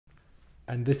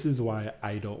And this is why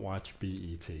I don't watch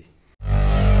BET.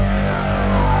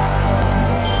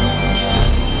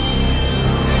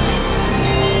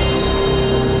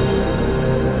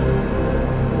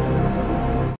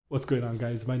 What's going on,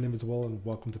 guys? My name is Will and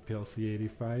welcome to PLC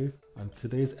 85. On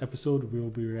today's episode, we will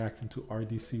be reacting to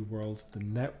RDCworld's The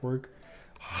Network.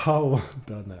 How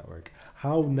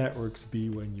networks be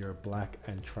when you're black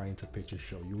and trying to pitch a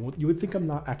show. You would think I'm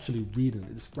not actually reading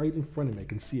it. It's right in front of me. I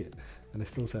can see it. And I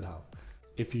still said how.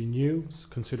 If you're new,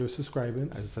 consider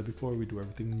subscribing. As I said before, we do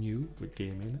everything new with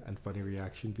gaming and funny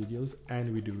reaction videos,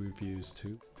 and we do reviews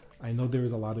too. I know there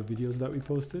is a lot of videos that we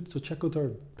posted, so check out our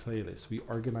playlist. We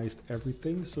organized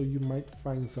everything, so you might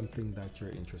find something that you're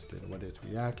interested in, whether it's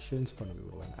reactions, Fun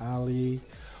with Will and Ali,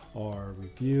 or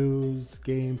reviews,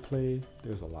 gameplay.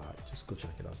 There's a lot. Just go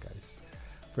check it out, guys.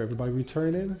 For everybody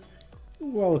returning,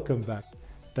 welcome back.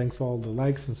 Thanks for all the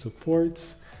likes and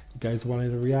supports. You guys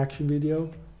wanted a reaction video?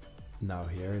 Now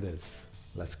here it is.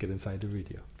 Let's get inside the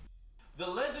video. The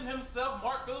legend himself,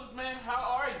 Mark Phillips, man,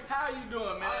 how are you? How you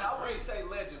doing, man? I wouldn't say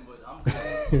legend, but I'm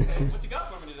good. Okay, what you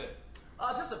got for me today?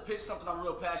 Just a pitch, something I'm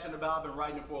real passionate about. I've been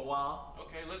writing it for a while.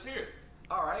 Okay, let's hear it.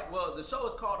 All right, well, the show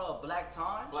is called Black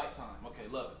Time. Black Time, okay,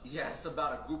 love it. Yeah, it's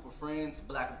about a group of friends,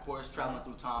 black of course, traveling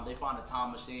through time. They find a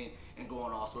time machine and go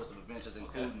on all sorts of adventures,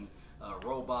 including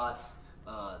robots,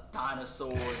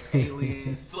 dinosaurs,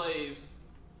 aliens. Slaves,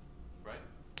 right?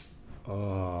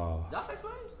 Oh. Did I say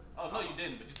slaves? Oh, no, you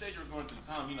didn't, but you said you were going through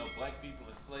time. You know, black people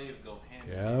and slaves go hand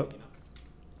in Yep. hand, you know.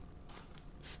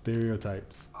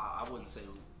 Stereotypes. I wouldn't say,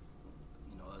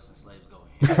 us and slaves go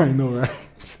hand in hand. I know, right? I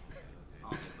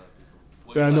don't think black people.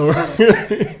 What Yeah, I you know, like?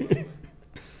 right?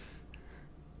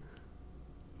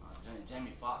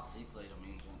 Jamie Foxx, he played him.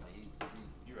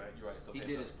 You're right. So, He okay,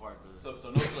 did so, his part good. So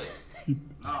no slaves.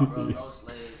 Nah, bro, no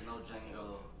slaves, no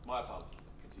Django. My apologies.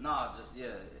 Nah,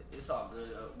 it's all good.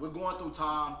 We're going through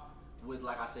time with,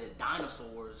 like I said,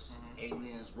 dinosaurs,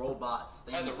 aliens, robots,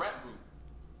 things. As a rap group.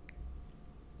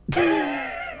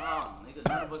 Nah, nigga,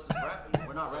 none of us is rapping.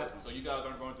 We're not rapping. So you guys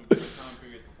aren't going through different time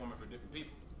periods performing for different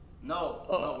people?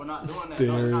 No, we're not doing that.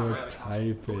 No, we're not rapping.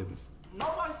 Stereotyping.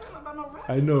 Nobody's saying about no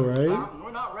rapping. I know, bro. right?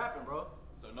 We're not rapping, bro.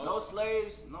 So No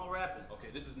slaves, no rapping. Okay,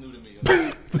 this is new to me.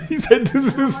 He said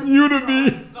this is new to me.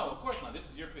 No, of course not. This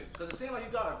is your pitch. Because it seems like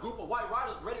you got a group of white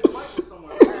riders ready to fight with someone.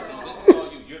 No, this is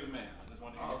all you. You're the man. I just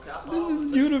wanted to hear Okay, I thought This is I was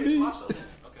new to pitch me. my show then.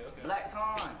 Okay. Black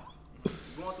time.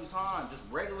 Going through time. Just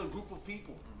regular group of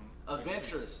people.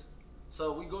 Adventures.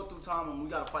 So we go through time and we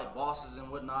gotta fight bosses and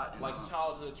whatnot. And, Like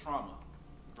childhood trauma.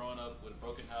 Growing up with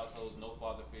broken households, no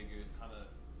father figures, kind of,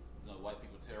 white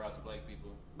people terrorizing black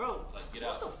people. bro, Like, get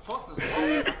what out. the fuck does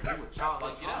wrong with childhood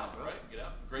Like, get trauma, out, bro? right? Get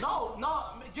out. Great. No,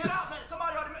 get out, man.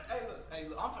 Somebody already made, hey,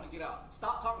 look, I'm trying to get out.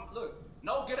 Stop talking, look.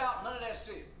 No, get out, none of that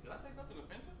shit. Did I say something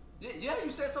offensive? Yeah,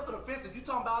 you said something offensive. You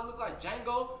talking about I look like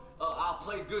Django, I'll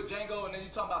play good Django, and then you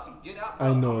talking about some get out. Bro. I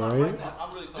know, I'm not right? now.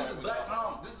 I'm really sorry. This is Black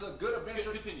Time. This is a good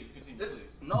adventure. Continue, This please.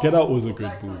 no Get Out was a good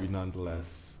black movie, friends.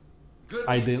 nonetheless. Good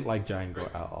I people. didn't like Django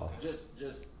at all. Just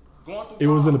going through It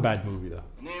time. wasn't a bad movie though.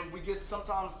 And then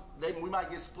sometimes we might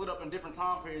get split up in different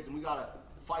time periods, and we gotta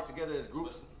fight together as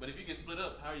groups. But if you get split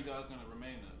up, how are you guys going to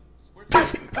remain a sport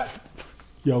team?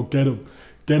 Yo, get him,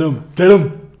 get him, get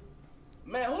him.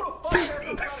 Man, who the fuck has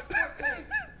something about a sports team?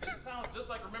 It sounds just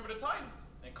like Remember the Titans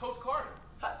and Coach Carter.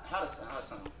 How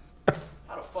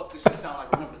the fuck this shit sound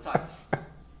like Remember the Titans?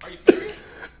 Are you serious?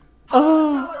 How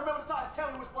does it sound like Remember the Titans?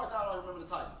 Tell me which part sound like Remember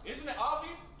the Titans. Isn't it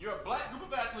obvious? You're a black group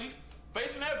of athletes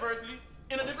facing adversity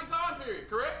in a different time period,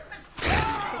 correct? Security!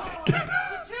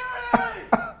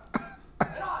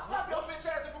 And I'll slap your bitch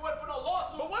ass if it wasn't for no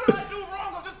lawsuit. But what did I do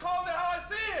wrong? I'm just calling it how I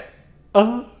see it.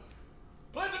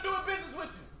 Pleasure doing business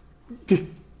with you.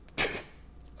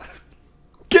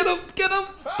 Get him, get him.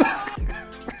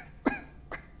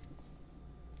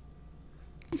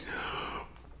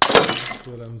 That's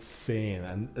what I'm saying,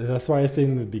 and that's why I said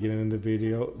in the beginning of the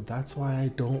video, that's why I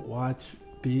don't watch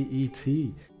BET.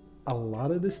 A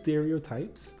lot of the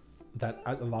stereotypes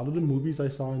a lot of the movies I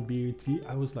saw in BET,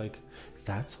 I was like,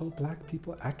 that's how black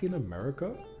people act in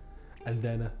America? And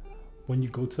then when you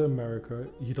go to America,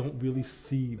 you don't really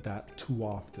see that too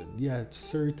often. Yeah,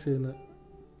 certain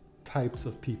types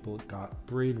of people got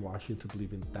brainwashed into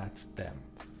believing that's them,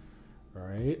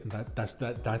 right? And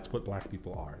that's what black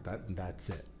people are. That's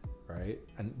it, right?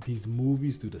 And these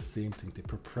movies do the same thing. They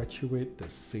perpetuate the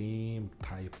same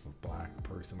type of black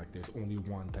person. Like there's only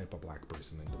one type of black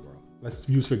person in the world. Let's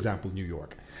use, for example, New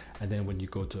York. And then when you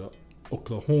go to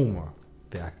Oklahoma,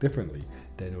 they act differently.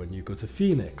 Then when you go to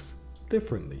Phoenix,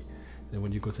 differently. Then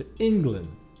when you go to England,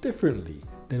 differently.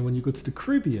 Then when you go to the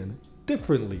Caribbean,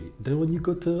 differently. Then when you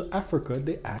go to Africa,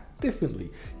 they act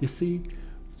differently. You see,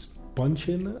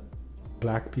 bunching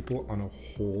black people on a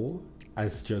whole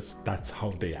as just that's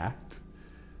how they act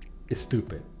is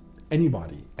stupid.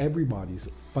 Everybody's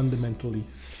fundamentally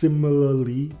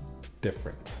similarly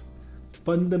different.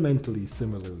 Fundamentally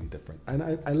similarly different. And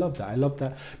I love that. I love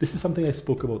that. This is something I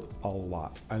spoke about a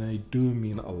lot, and I do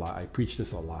mean a lot. I preach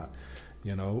this a lot.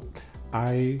 You know,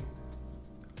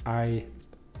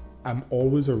 I'm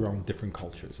always around different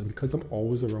cultures, and because I'm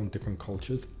always around different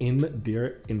cultures in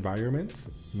their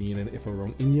environments, meaning if I'm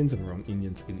around Indians, I'm around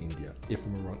Indians in India. If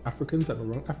I'm around Africans, I'm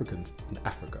around Africans in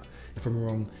Africa. If I'm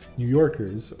around New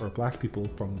Yorkers or black people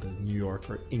from the New York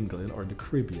or England or the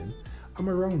Caribbean, I'm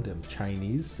around them.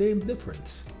 Chinese, same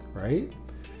difference, right?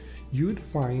 You'd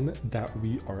find that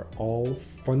we are all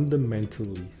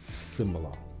fundamentally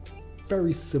similar.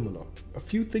 Very similar. A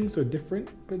few things are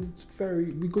different, but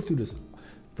we go through this.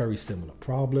 Very similar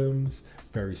problems,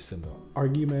 very similar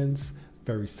arguments,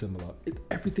 very similar.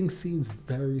 Everything seems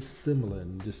very similar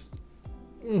and just,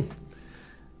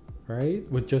 right?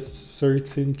 With just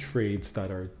certain traits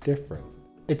that are different.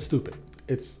 It's stupid.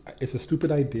 It's a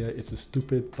stupid idea. It's a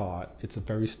stupid thought. It's a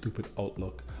very stupid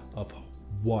outlook of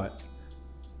what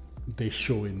they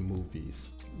show in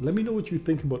movies. Let me know what you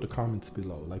think about the comments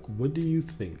below. Like, what do you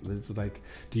think? It's like,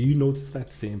 do you notice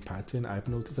that same pattern I've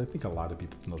noticed? I think a lot of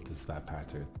people have noticed that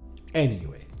pattern.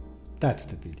 Anyway, that's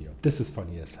the video. This is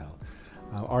funny as hell.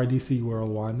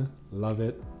 RDCworld1, love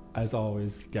it. As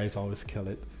always, guys always kill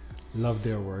it. Love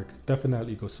their work.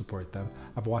 Definitely go support them.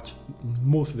 I've watched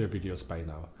most of their videos by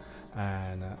now,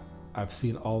 and I've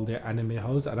seen all their anime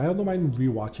house, and I don't mind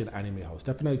rewatching anime house.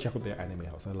 Definitely check out their anime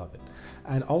house. I love it.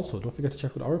 And also, don't forget to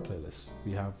check out our playlists.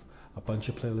 We have a bunch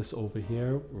of playlists over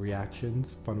here: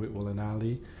 reactions, fun with Will and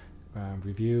Ali,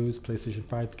 reviews, PlayStation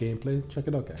 5 gameplay. Check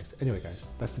it out, guys. Anyway, guys,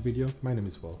 that's the video. My name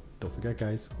is Will. Don't forget,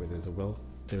 guys, where there's a will,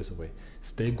 there's a way.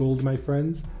 Stay gold, my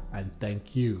friends, and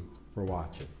thank you for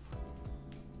watching.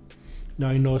 Now,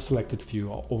 I know a selected few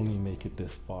will only make it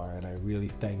this far, and I really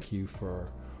thank you for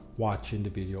watching the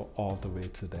video all the way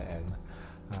to the end.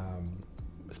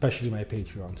 Especially my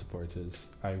Patreon supporters.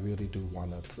 I really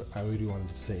wanted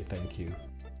to say thank you,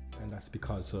 and that's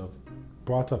because of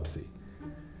Broughtupsy.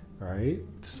 Right?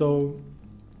 So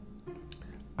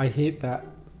I hate that,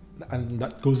 and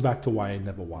that goes back to why I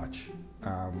never watch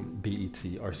BET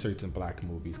or certain black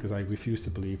movies, because I refuse to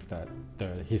believe that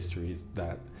the history is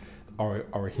that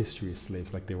our history is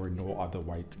slaves. Like, there were no other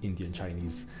white, Indian,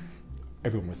 Chinese.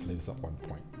 Everyone was slaves at one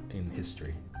point in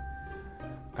history.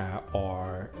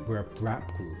 Or we're a rap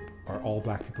group, or all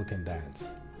black people can dance.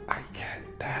 I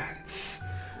can't dance.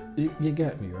 You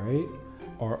get me, right?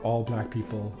 Or all black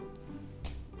people.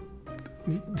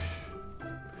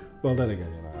 Well, then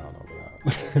again, you know, I don't know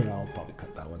about that. I'll probably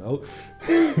cut that one out.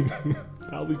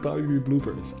 That'll probably be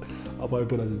bloopers. I'll probably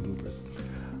put that in bloopers.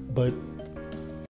 But